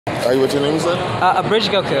What's your name, sir?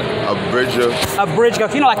 Abridgedgoku.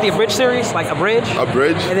 Abridgedgoku. You know, like the Abridged series, like Abridged.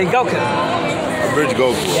 Abridged. And then Goku.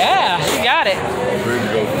 Abridgedgoku. Yeah, you got it.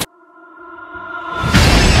 Abridgedgoku.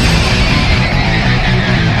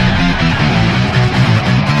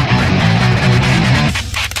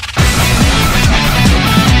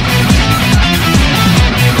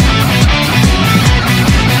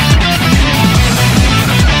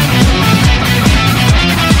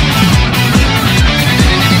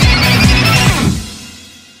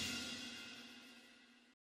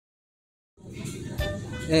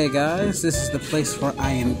 Hey guys, this is the place where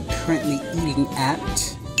I am currently eating at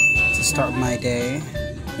to start my day.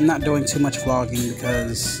 I'm not doing too much vlogging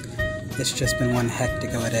because it's just been one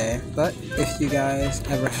hectic of a day. But if you guys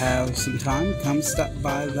ever have some time, come stop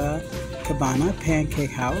by the Kamehameha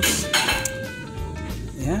Pancake House.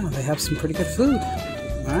 Yeah, they have some pretty good food.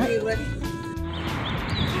 Alright.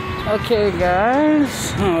 Okay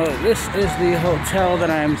guys, this is the hotel that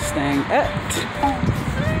I'm staying at.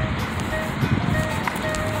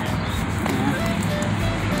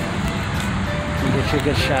 Get you a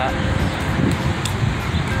good shot.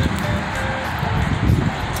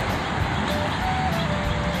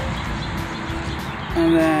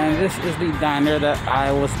 And then this is the diner that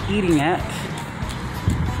I was eating at.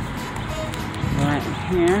 Right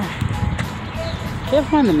here. Can't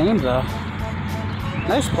find the name though.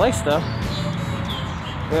 Nice place though.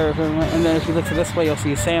 And then if you look to this way, you'll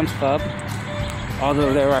see Sam's Club.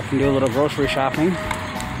 Although there I can do a little grocery shopping.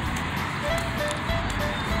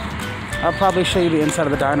 I'll probably show you the inside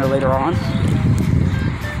of the diner later on.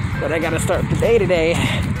 But I gotta start the day today.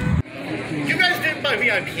 You guys didn't buy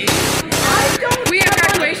VIP? I don't. We have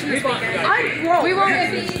graduation this weekend. I'm broke. We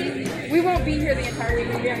won't be here the entire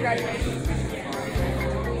weekend. We have graduation.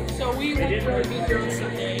 So we won't really be here this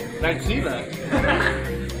Sunday. I see that.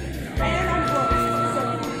 And I'm broke.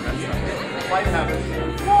 Life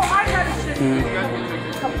happens. Well, I had a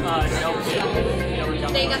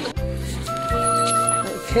shit. They got the.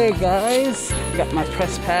 Okay guys, got my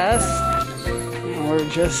press pass, and we're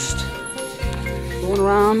just going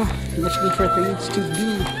around looking for things to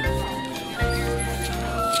do.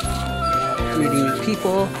 Meeting new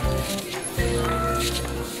people.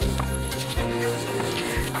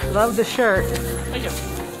 Love the shirt. Thank you.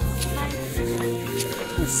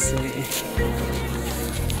 Let's see.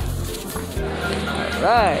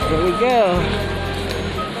 Alright, here we go.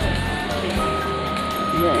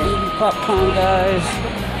 We're in IndyPop, guys.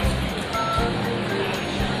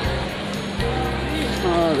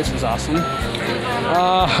 Oh, this is awesome.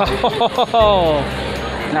 Oh,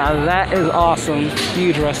 now that is awesome.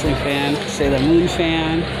 Huge wrestling fan. Sailor Moon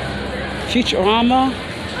fan. Futurama.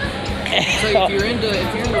 So if you're into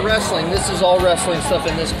wrestling, this is all wrestling stuff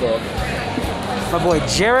in this book. My boy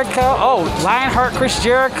Jericho. Oh, Lionheart Chris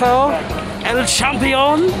Jericho. El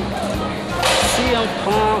Champion. CM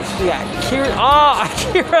Punk. We got Akira. Oh,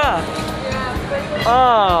 Akira.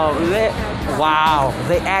 Oh, wow.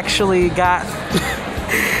 They actually got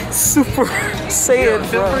Super Saiyan.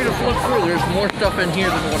 Feel free to flip through. There's more stuff in here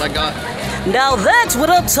than what I got. Now that's what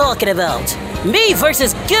I'm talking about. Me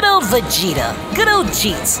versus good old Vegeta. Good old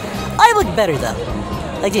Jeets. I look better though.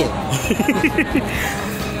 I do.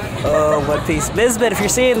 Oh, One Piece. Lisbon, if you're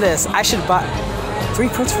seeing this, I should buy 3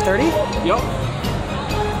 prints for 30? Yup.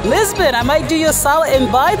 Lisbon, I might do you a solid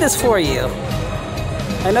and buy this for you.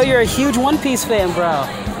 I know you're a huge One Piece fan, bro.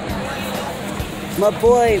 My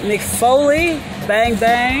boy McFoley. Bang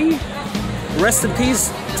bang. Rest in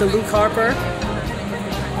peace to Luke Harper.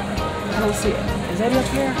 I don't see it. Is that up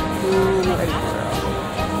here? No, not anymore.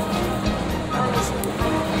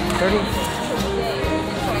 30.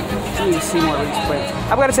 Let me see more of these prints.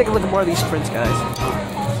 I've got to take a look at more of these prints, guys.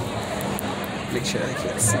 Make sure I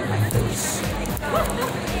can't see my face.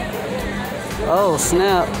 Oh,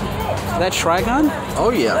 snap. Is that Trigon? Oh,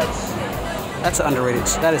 yeah. That's underrated.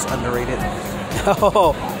 That is underrated.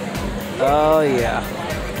 Oh. Oh yeah.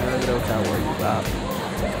 Look at how worried about.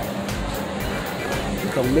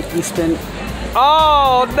 Gonna make me spin.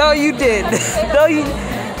 Oh no, you did. No, you.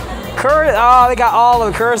 Current. Oh, they got all of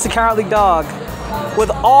them. Courage the Cowardly Dog,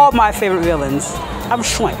 with all my favorite villains. I'm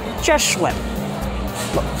Schwimp. Just Schwimp.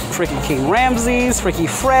 Look, freaking King Ramses, freaking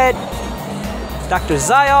Fred, Dr.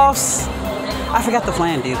 Zioffs. I forgot the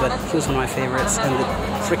plan, dude, but he was one of my favorites. And the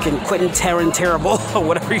freaking Quentin Terrible, or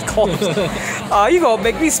whatever you call him. You gonna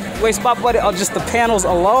make me waste my money on just the panels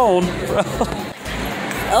alone, bro.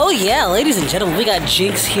 Oh yeah, ladies and gentlemen, we got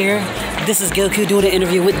Jinx here. This is Goku doing an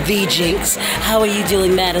interview with the Jinx. How are you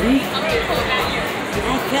doing, madam?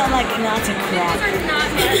 I feel like not a crap.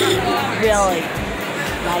 Really.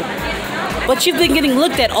 Like, But you've been getting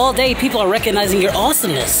looked at all day. People are recognizing your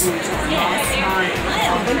awesomeness. Yes.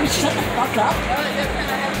 Baby, shut the fuck up.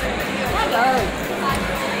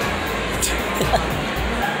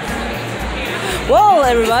 Well,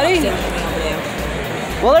 everybody.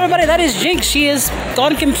 Well, everybody, that is Jinx. She is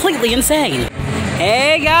gone completely insane.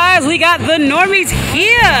 Hey, guys, we got the normies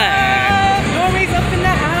here. Normies up in the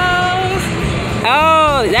house.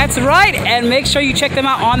 Oh, that's right. And make sure you check them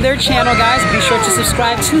out on their channel, guys. Be sure to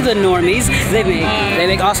subscribe to the normies. They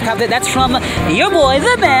make awesome content. That's from your boy,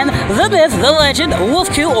 the man, the myth, the legend,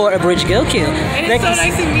 Wolfku or Abridgedgoku. And it's so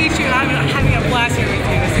nice to meet you. I'm having a blast here with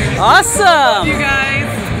you. Awesome. You guys.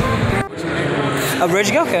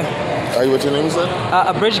 Abridgedgoku. What's your name, sir?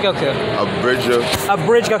 Abridgedgoku.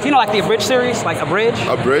 Abridgedgoku. You know, like the Abridged series, like Abridged.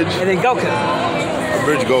 Abridged? And then Goku.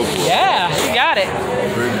 Abridgedgoku. Yeah, you got it.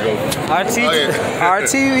 Abridgedgoku.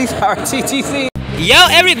 RTTC. Yo,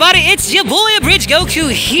 everybody, it's your boy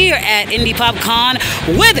Abridgedgoku here at IndyPop Con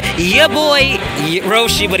with your boy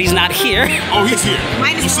Roshi, but he's not here. Oh, he's here.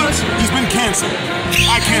 He's been canceled.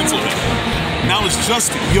 I canceled him. Now it's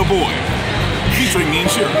just your boy. Featuring me and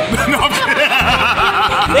Shira. No, I'm kidding.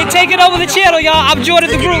 They taking over the channel, y'all. I'm joining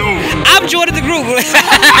the group. I'm joining the group.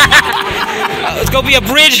 It's gonna be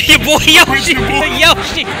Abridged, your boy Yoshi.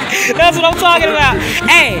 Yoshi. That's what I'm talking about.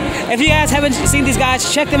 Hey, if you guys haven't seen these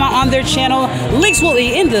guys, check them out on their channel. Links will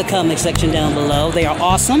be in the comment section down below. They are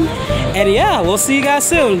awesome. And yeah, we'll see you guys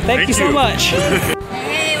soon. Thank you so much.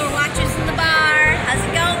 Hey, we're watchers in the bar. How's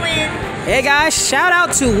it going? Hey guys, shout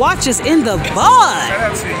out to Watches in the Bar. Shout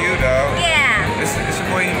out to you, dog. Yeah. This is your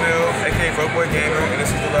boy Emil, aka Boy Gamer, and this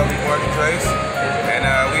is the lovely Morgan Trace. And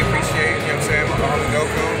we appreciate, you know what I'm saying, my homie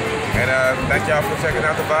Goku. And thank y'all for checking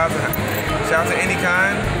out the vibes. Shout out to any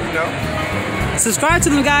kind, you know. Subscribe to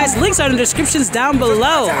them, guys. Links are in the descriptions down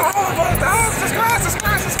below. Subscribe.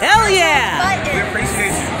 Hell yeah. We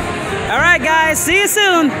appreciate you. All right, guys. See you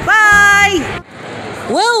soon. Bye.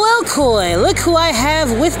 Well, Koi, look who I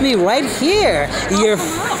have with me right here. Your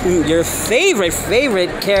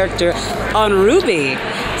favorite character on Ruby.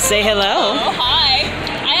 Say hello. Oh, hi.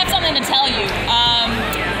 I have something to tell you.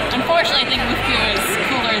 Unfortunately, I think Goku is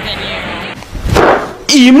cooler than you.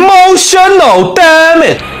 Emotional, damn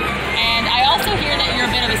it! And I also hear that you're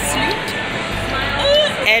a bit of a snoot.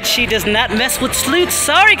 And she does not mess with sleuths.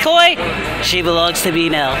 Sorry, Koi. She belongs to me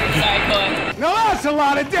now. Sorry, Koi. No, that's a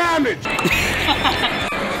lot of damage!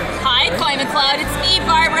 Hi, Koi McCloud. It's me,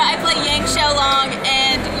 Barbara. I play Yang Xiaolong,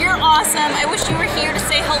 and you're awesome. I wish you were here to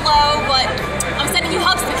say hello, but